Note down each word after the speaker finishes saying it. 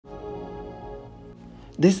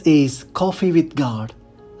This is Coffee with God,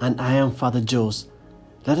 and I am Father Jose.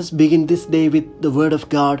 Let us begin this day with the Word of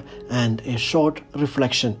God and a short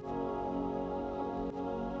reflection.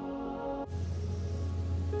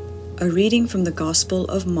 A reading from the Gospel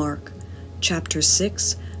of Mark, chapter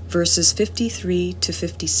 6, verses 53 to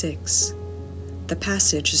 56. The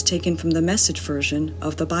passage is taken from the Message version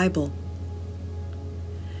of the Bible.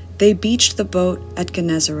 They beached the boat at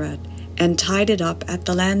Gennesaret and tied it up at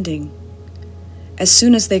the landing. As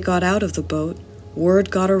soon as they got out of the boat,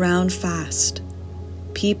 word got around fast.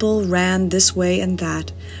 People ran this way and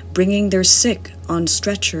that, bringing their sick on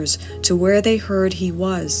stretchers to where they heard he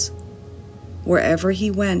was. Wherever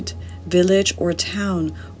he went, village or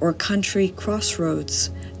town or country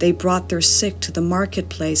crossroads, they brought their sick to the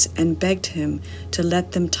marketplace and begged him to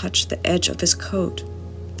let them touch the edge of his coat.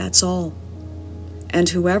 That's all. And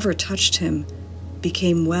whoever touched him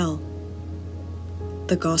became well.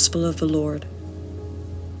 The Gospel of the Lord.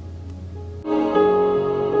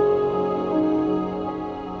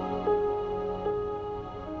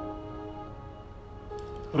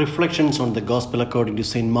 Reflections on the Gospel according to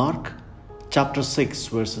St. Mark, chapter 6,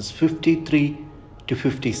 verses 53 to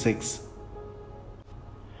 56.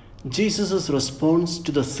 Jesus' response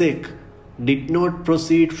to the sick did not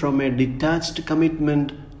proceed from a detached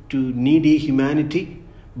commitment to needy humanity,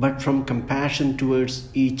 but from compassion towards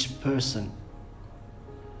each person.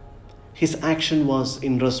 His action was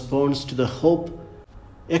in response to the hope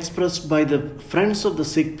expressed by the friends of the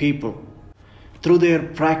sick people through their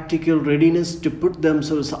practical readiness to put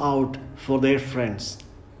themselves out for their friends.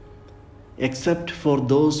 Except for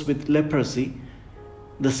those with leprosy,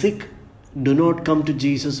 the sick do not come to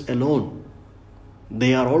Jesus alone.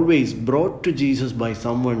 They are always brought to Jesus by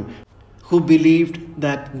someone who believed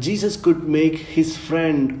that Jesus could make his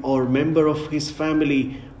friend or member of his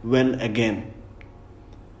family well again.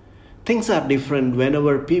 Things are different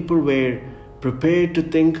whenever people were prepared to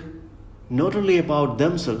think not only about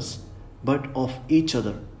themselves but of each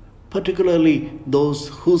other, particularly those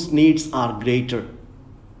whose needs are greater.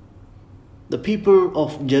 The people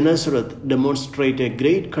of Gennesaret demonstrate a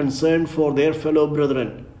great concern for their fellow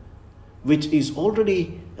brethren, which is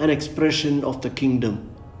already an expression of the kingdom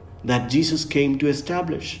that Jesus came to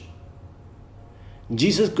establish.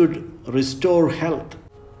 Jesus could restore health.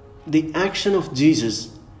 The action of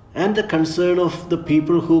Jesus and the concern of the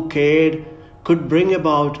people who cared could bring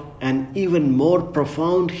about an even more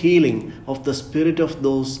profound healing of the spirit of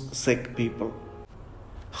those sick people.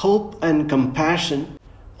 Hope and compassion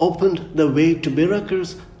opened the way to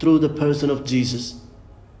miracles through the person of Jesus.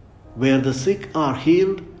 Where the sick are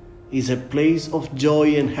healed is a place of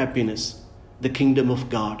joy and happiness, the kingdom of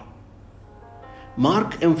God.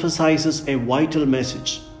 Mark emphasizes a vital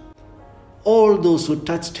message. All those who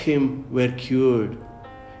touched him were cured.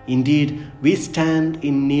 Indeed, we stand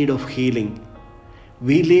in need of healing.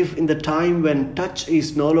 We live in the time when touch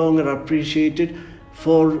is no longer appreciated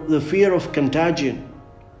for the fear of contagion,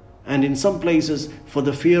 and in some places for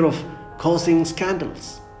the fear of causing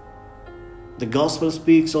scandals. The Gospel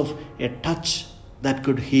speaks of a touch that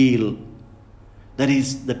could heal. That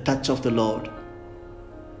is the touch of the Lord.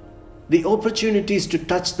 The opportunities to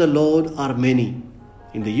touch the Lord are many.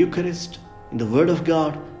 In the Eucharist, in the Word of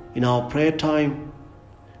God, in our prayer time,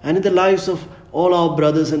 and in the lives of all our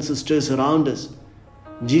brothers and sisters around us.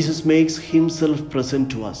 Jesus makes himself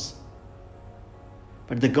present to us.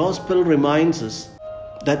 But the Gospel reminds us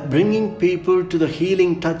that bringing people to the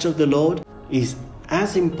healing touch of the Lord is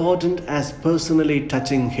as important as personally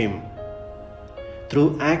touching him.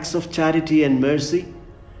 Through acts of charity and mercy,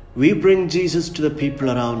 we bring Jesus to the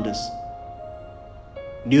people around us.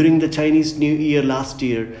 During the Chinese New Year last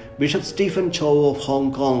year, Bishop Stephen Chow of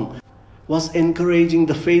Hong Kong was encouraging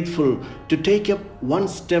the faithful to take up one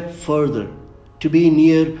step further, to be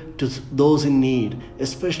near to those in need,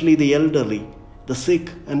 especially the elderly, the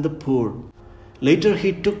sick and the poor. Later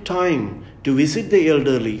he took time to visit the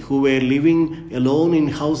elderly who were living alone in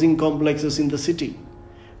housing complexes in the city,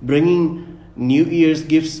 bringing New Year's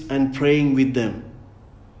gifts and praying with them.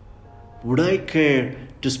 Would I care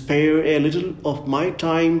to spare a little of my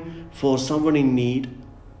time for someone in need?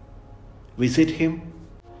 Visit him,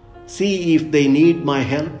 see if they need my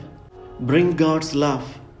help, bring God's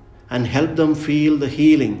love, and help them feel the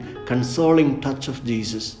healing, consoling touch of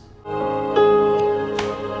Jesus.